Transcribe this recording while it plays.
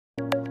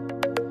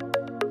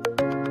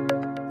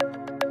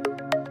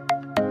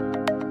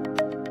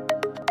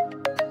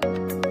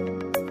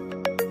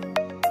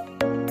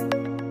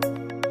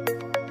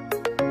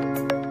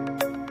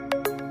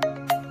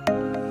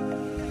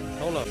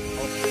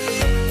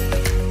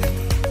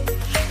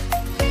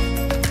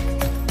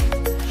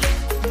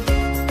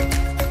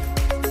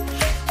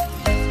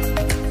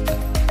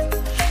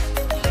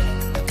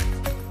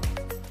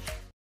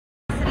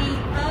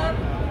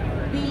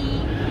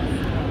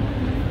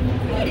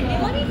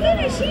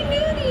She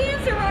knew the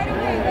answer right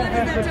away. What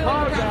is that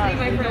total capacity,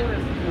 my friend?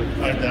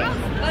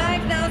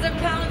 5,000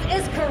 pounds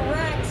is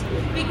correct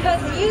because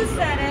you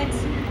said it.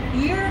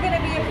 You're going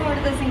to be a part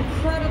of this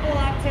incredible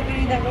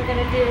activity that we're going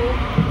to do.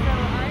 So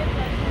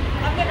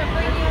I'm going to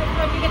bring you up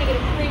front. You're going to get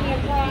a premium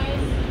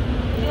prize.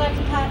 Would you like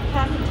to pass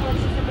the torch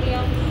to somebody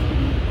else?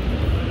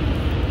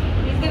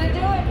 He's going to do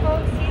it,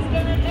 folks. He's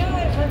going to do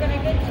it. We're going to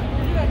get you.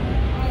 We're going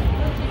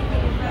to get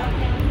your back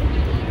down.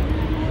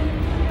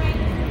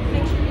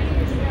 Make sure you do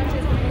your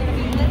stretches. We're going to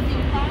be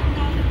lifting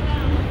 5,000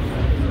 pounds.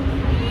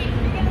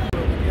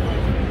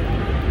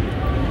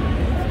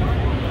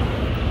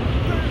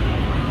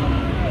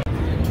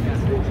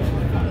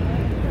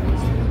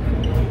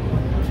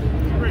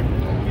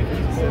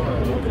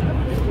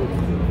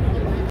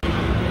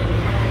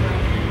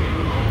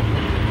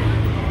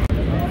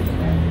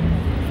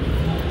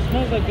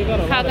 Like they got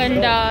a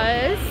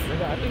Haagen-Dazs.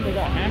 I think they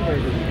got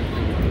hamburgers.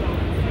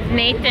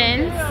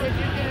 Nathan's.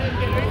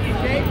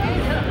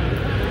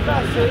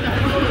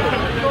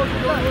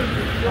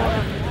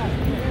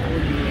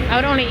 I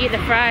would only eat the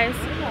fries.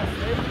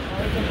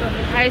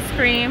 Ice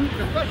cream.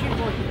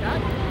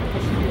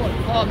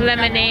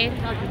 Lemonade.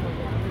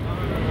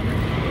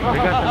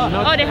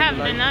 Oh, they have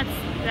the nuts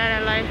that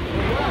I like.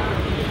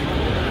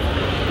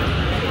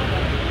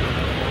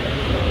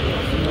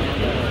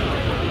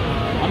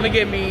 I'm gonna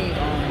get me.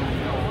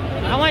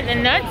 I want the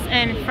nuts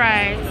and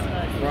fries.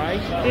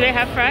 Fries? Do they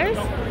have fries?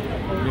 Let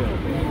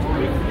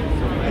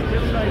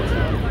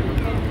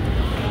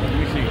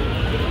me see.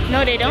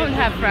 No, they don't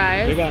have They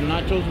fries. got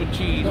nachos with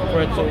cheese,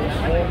 pretzels,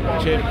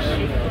 chips,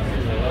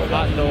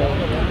 hot dog.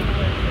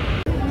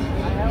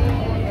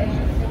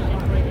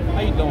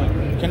 How you doing?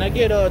 Can I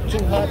get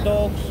 2 hot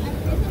dogs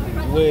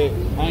with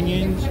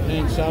onions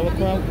and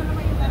sauerkraut?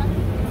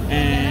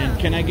 And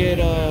can I get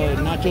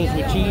nachos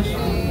with cheese?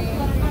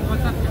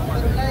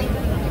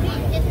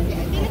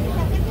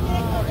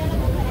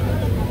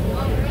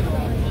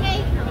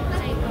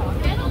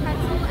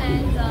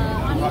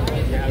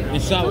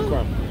 And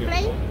sauerkraut.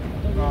 Plain?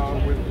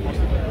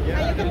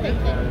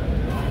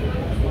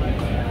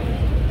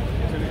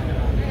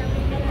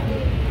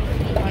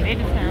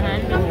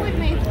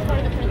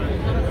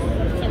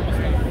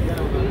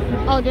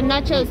 Oh, the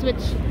nachos,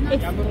 which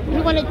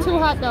you wanted 2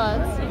 hot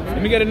dogs.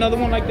 Let me get another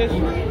one like this.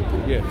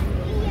 Yeah.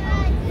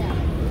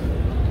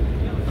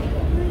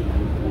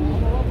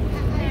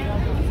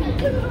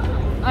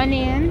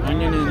 Onion.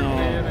 Onion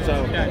and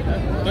sauerkraut.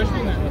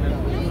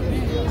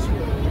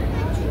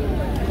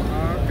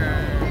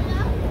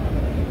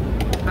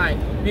 Hi,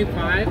 need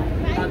 5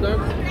 hot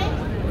dogs?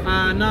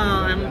 No,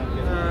 I'm,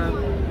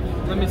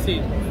 let me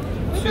see.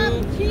 2.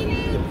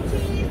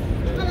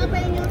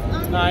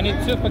 I need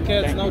 2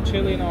 packets, no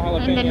chili, no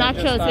jalapeno. And the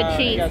nachos just, with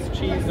cheese. Yes,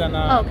 cheese and,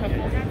 Okay.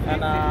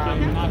 and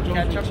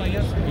ketchup, I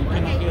guess.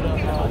 Can I get a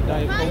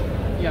Diet Coke?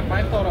 Yeah,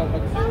 5 total,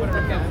 but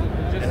whatever gets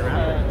just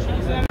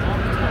cheese and...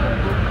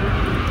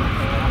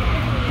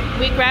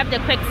 We grabbed a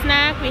quick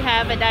snack. We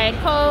have a Diet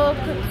Coke,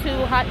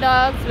 2 hot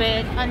dogs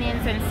with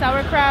onions and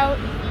sauerkraut,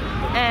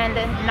 and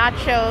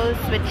nachos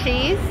with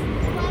cheese.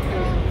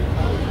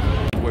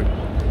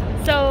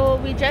 So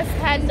we just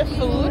had the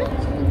food.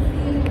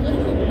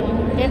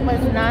 It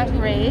was not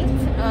great.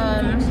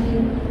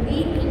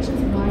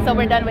 So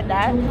we're done with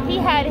that. He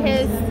had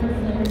his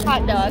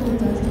hot dog.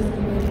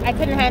 I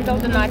couldn't handle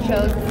the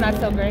nachos. It's not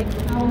so great.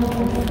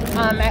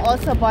 I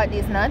also bought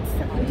these nuts,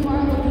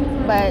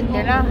 but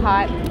they're not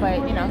hot,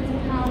 but you know,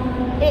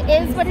 it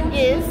is what it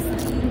is.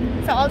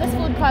 So all this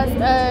food cost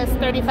us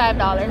 $35.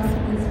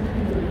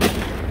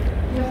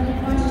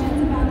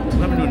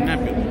 Let me do a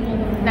napkin.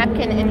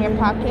 Napkin in your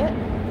pocket.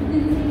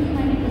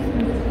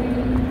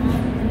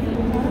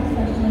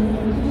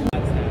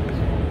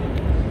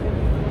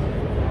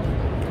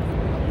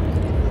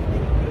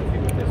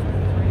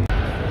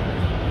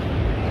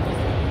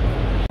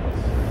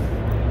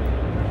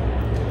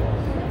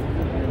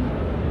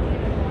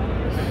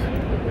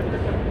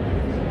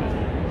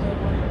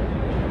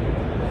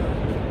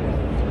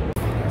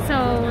 So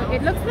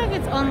it looks like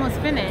it's almost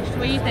finished.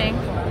 What do you think?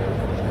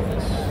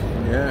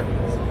 Yeah.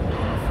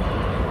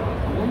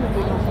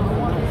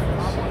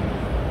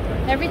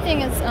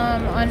 Everything is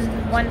on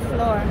one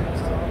floor.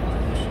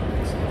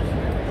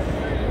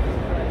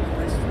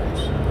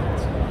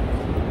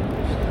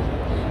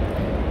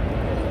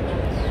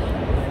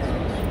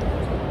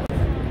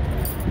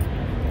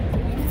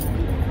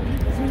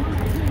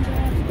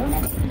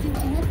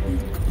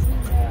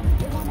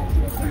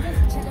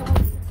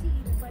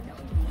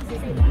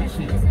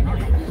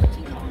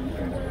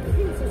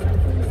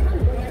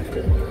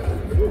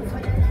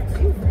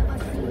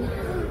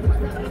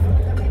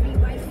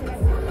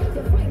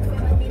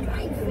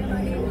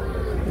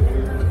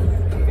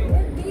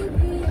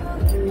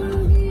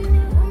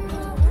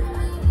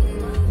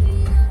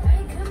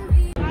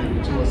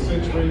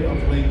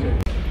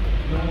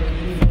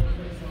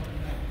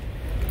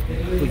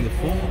 Put your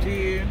phones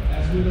here.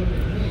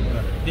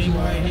 Thing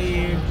right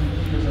here.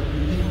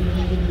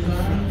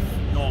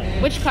 No.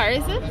 Which car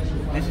is it?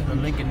 This is the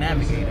Lincoln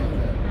Navigator.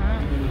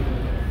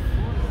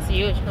 It's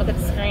huge. Look at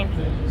the screen.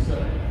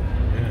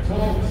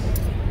 faults.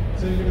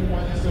 So you can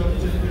find yourself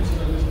taking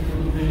pictures of this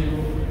beautiful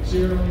vehicle.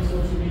 Share it on your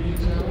social media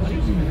channels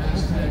using the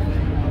hashtag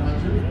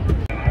Lincoln100.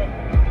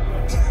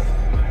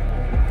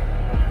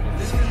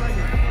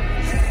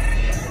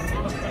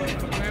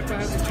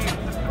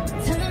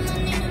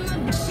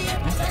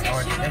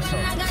 That's so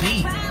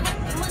deep.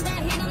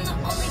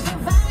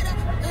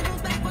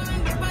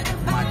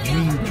 My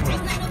dream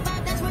truck.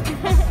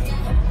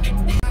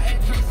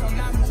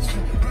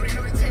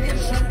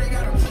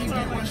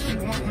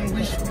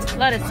 A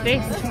lot of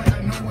space.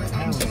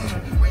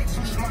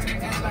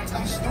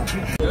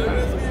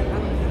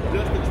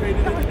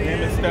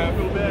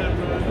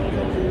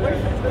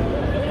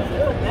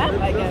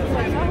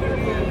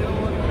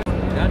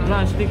 I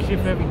drive stick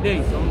shift every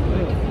day, so I'm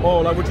good. Oh,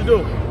 like what you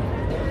do?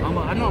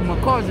 I know my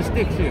car's a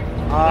stick shift.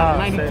 Ah,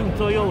 92 same.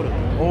 Toyota.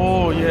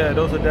 Oh yeah,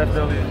 those are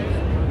definitely.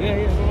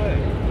 Yeah, go ahead.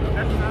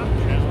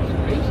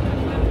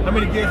 How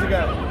many gears you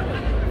got?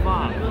 5.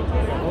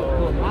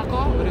 My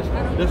car or this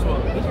one? This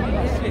one. This one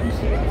got 6.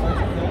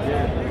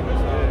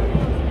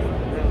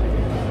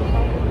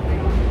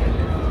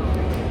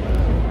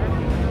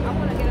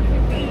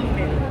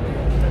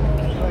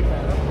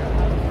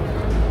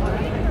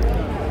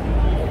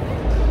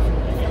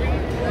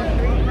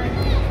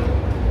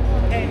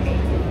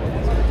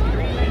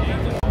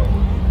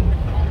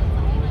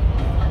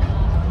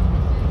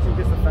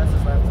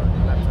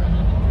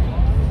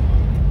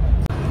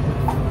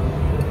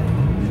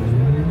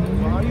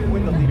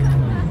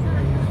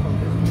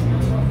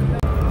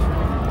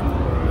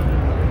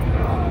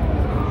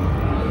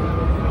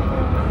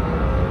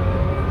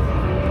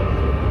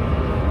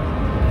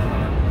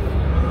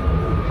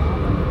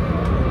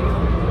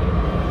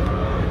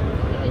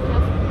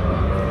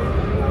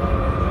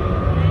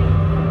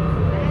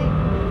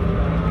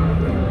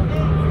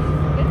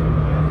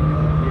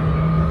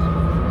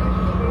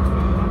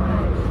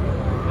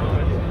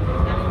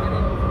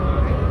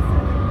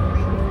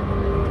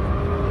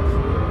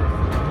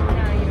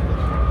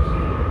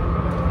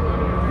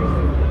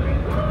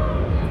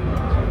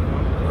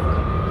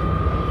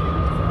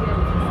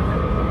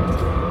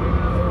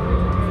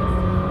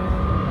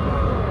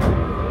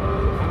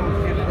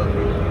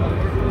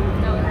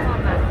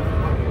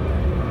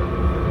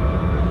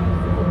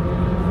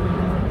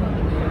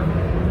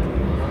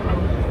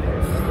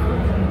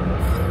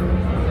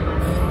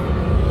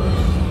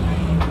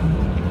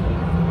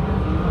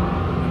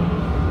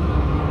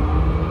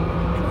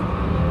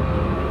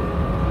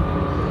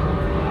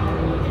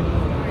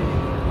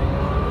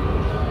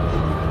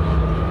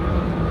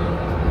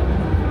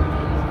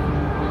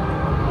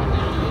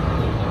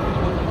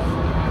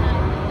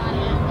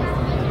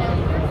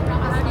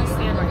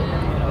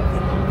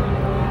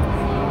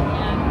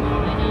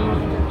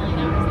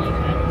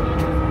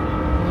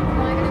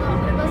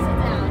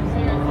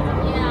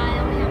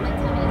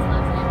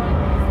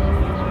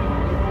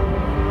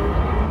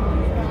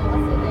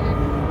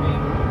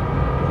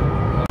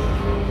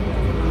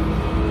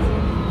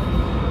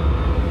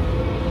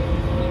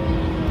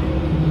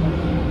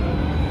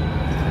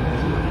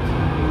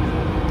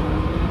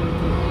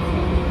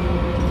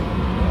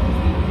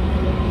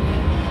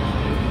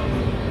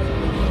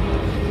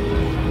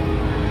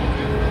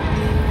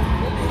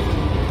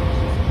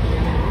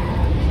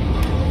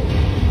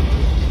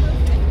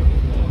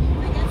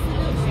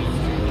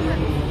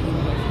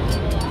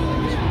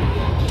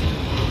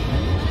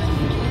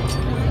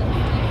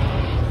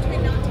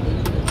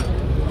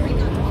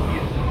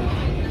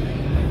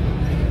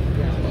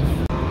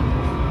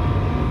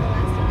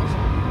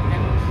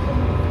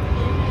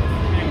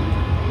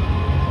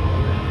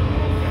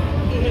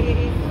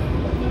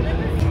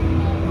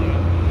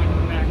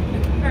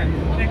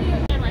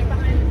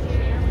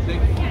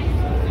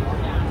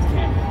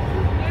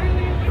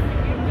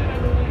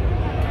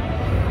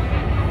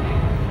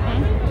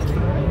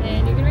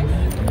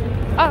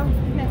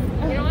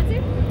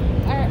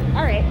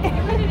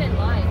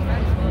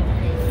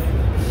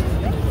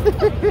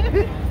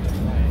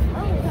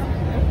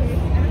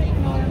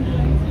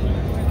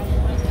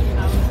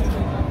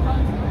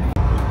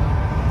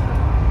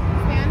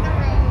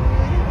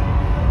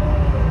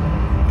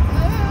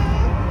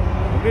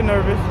 Don't get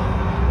nervous.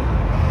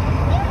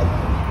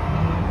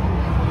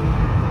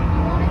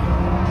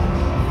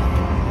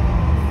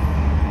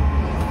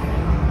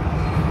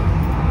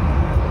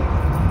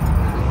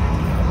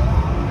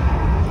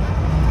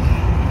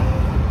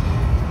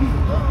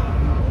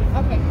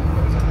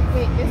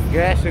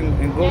 Gas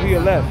and go to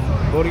your left.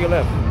 Go to your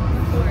left.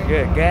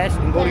 Yeah, gas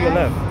and go to your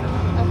left. Okay,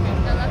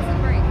 no, that's the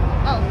brake.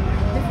 Oh,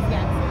 this is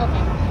gas.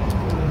 Okay.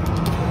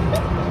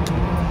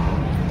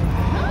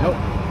 Nope.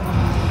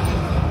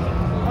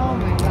 Oh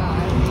my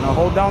god. Now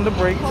hold down the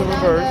brake to Hold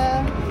down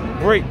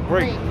reverse. Brake.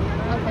 Okay.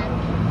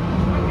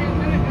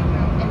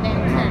 And then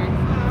turn.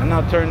 And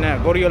now turn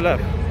that. Go to your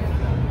left.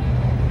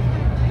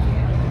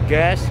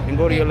 Gas and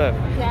go to your left.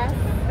 Gas.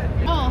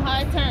 Oh,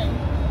 high turn.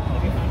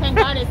 Thank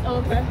God it's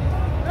over.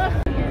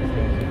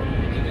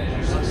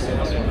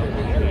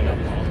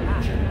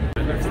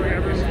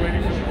 Everyone's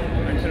waiting for me.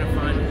 I couldn't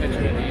find a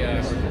picture of the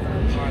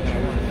car that I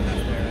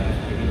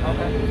wanted.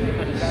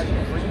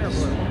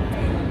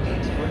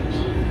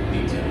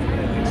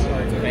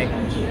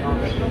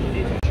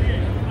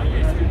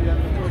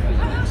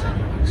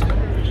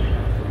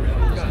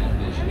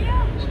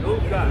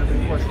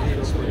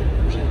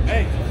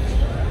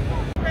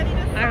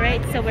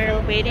 Alright, so we're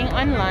waiting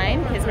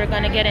online because we're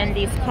going to get in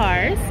these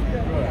cars.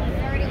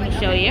 Let me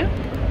show you.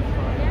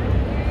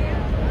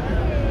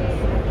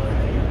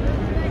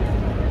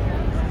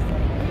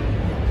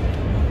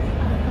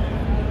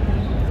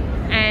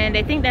 And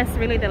I think that's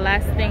really the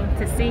last thing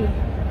to see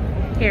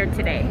here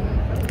today.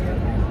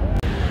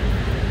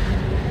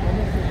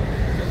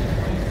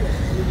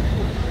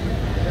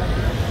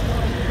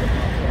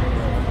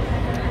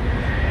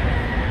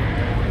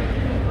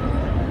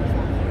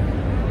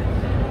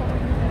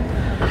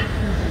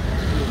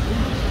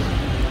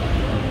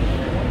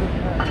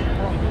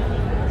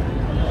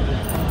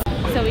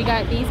 So we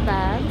got these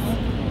bags.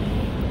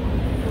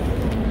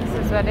 This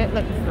is what it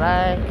looks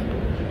like.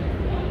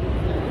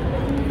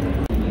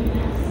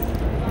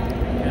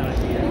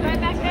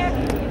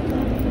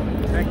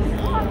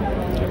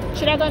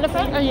 Should I go in the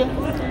front or you?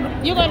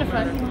 You go in the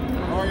front.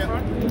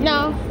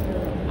 No,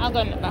 I'll go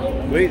in the back.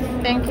 Wait.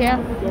 Thank you.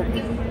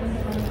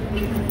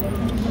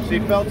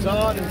 Seatbelts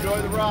on.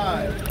 Enjoy the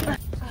ride.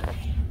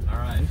 All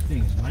right, this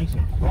thing's nice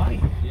and quiet.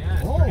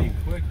 Yeah, it's pretty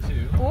quick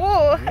too.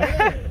 Ooh.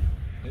 Yeah.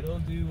 It'll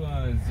do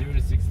 0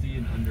 to 60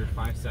 in under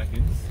 5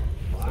 seconds.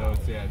 So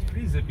yeah, it's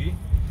pretty zippy.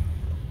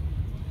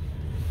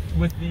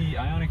 With the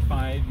Ioniq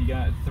 5, you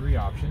got 3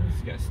 options.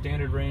 You got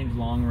standard range,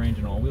 long range,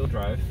 and all-wheel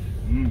drive.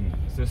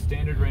 So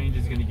standard range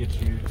is going to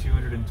get you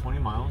 220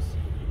 miles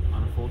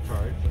on a full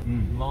charge.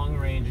 Long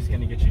range is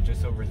going to get you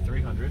just over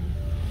 300.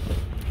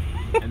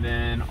 And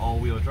then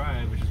all-wheel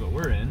drive, which is what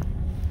we're in,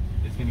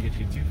 is going to get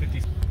you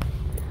 250.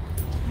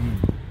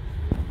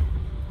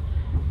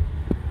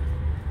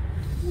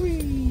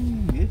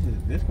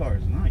 This car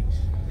is nice.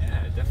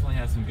 Yeah, it definitely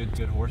has some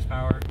good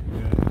horsepower.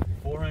 Yeah.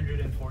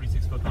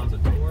 446 foot-pounds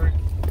of torque,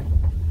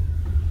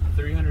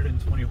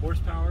 320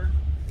 horsepower.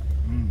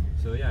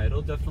 So yeah,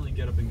 it'll definitely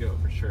get up and go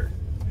for sure.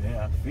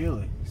 Yeah, I feel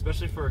it.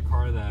 Especially for a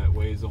car that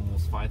weighs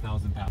almost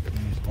 5,000 pounds. And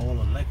it's all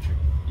electric.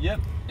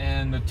 Yep,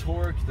 and the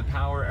torque, the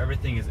power,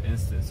 everything is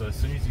instant. So as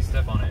soon as you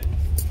step on it,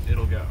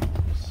 it'll go.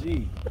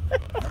 See,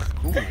 that's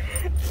cool.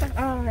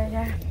 Oh my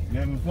god. You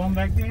having fun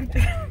back there?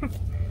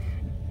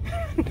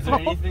 Is there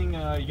anything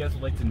you guys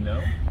would like to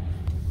know?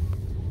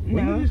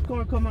 When did this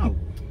car come out?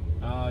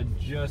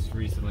 Just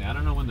recently. I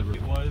don't know when the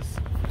release was,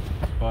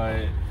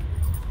 but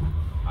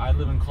I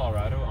live in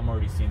Colorado. I'm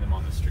already seeing them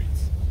on the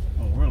streets.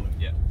 Oh, really?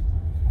 Yeah.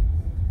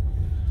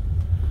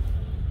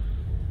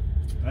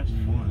 That's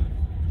fun.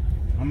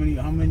 How many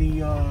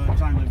times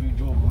have you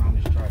drove around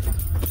this track?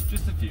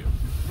 Just a few.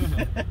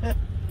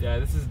 Yeah,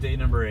 this is day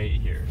number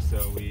 8 here,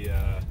 so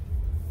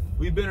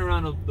we've been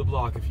around the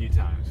block a few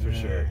times for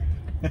sure.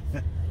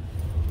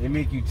 They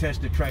make you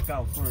test the track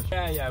out first.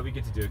 Yeah, we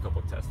get to do a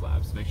couple of test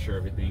laps, make sure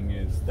everything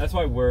is. That's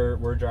why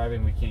we're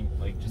driving. We can't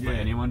let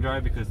anyone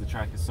drive because the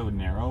track is so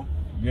narrow.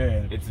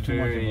 Yeah, It's too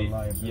very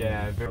much of a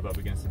liability. very up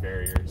against the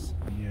barriers.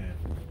 Yeah.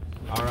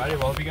 Alrighty,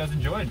 well, hope you guys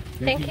enjoyed.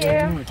 Thank you.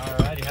 very much.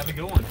 Alrighty, have a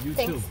good one. You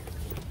Thanks. too.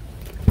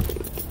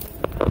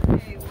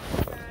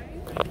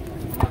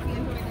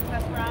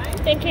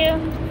 Thank you.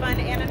 Fun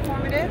and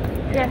informative?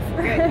 Yes.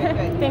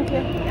 Good. Thank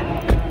you.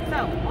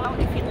 So,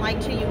 if you'd like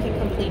to, you can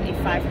complete a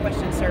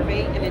 5-question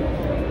survey in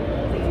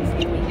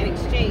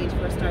exchange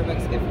for a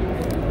Starbucks gift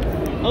card.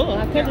 Oh,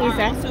 I could There use are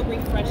that. also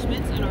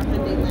refreshments in our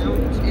Hyundai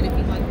Lounge, and if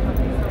you'd like coffee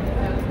from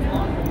those as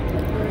well.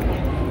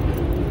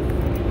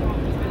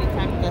 Spending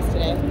time with us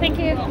today. Thank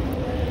you.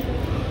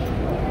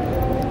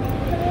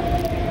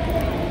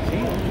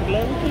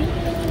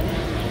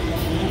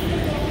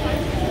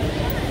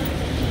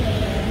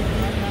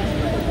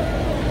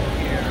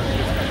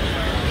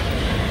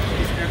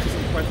 Just answer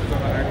some questions on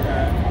the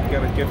iPad,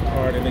 get a gift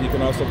card, and then you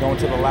can also go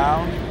into the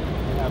lounge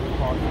and have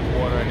coffee,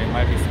 water, and there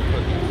might be some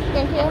cookies.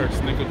 Thank I you. heard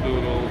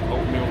snickerdoodle,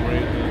 oatmeal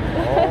raisin. I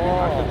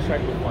could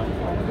check with one.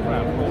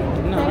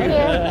 Thank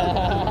you.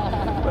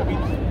 Let me.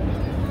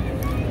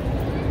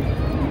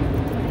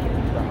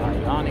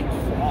 Ioniq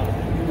 5.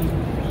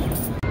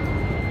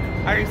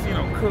 I ain't seen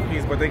no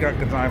cookies, but they got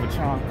Godiva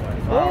chocolate.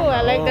 Ooh,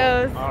 I like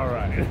those. All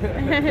right.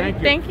 Thank you.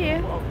 Thank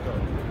you. Welcome.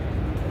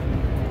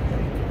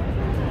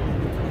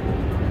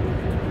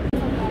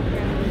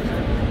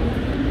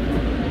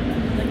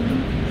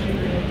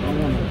 I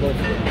want to go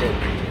for it.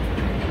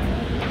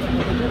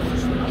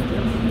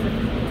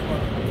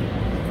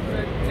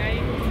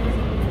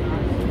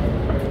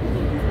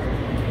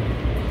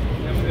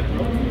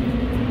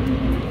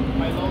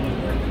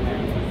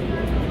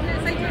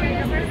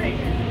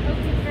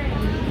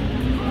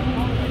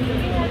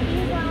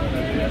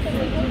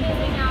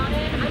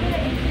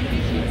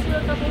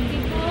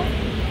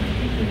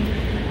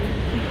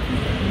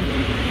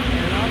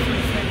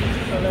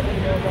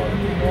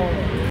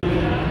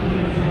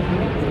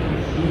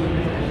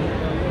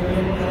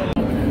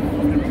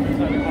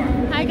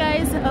 Hi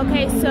guys.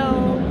 Okay,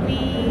 so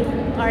we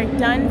are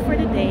done for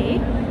the day,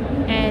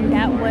 and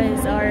that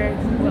was our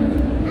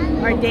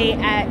our day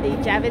at the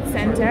Javits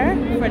Center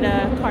for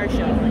the car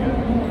show.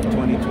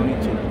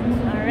 2022.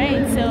 All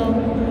right, so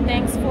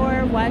thanks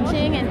for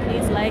watching, and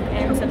please like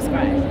and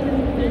subscribe.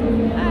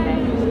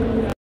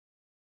 Bye.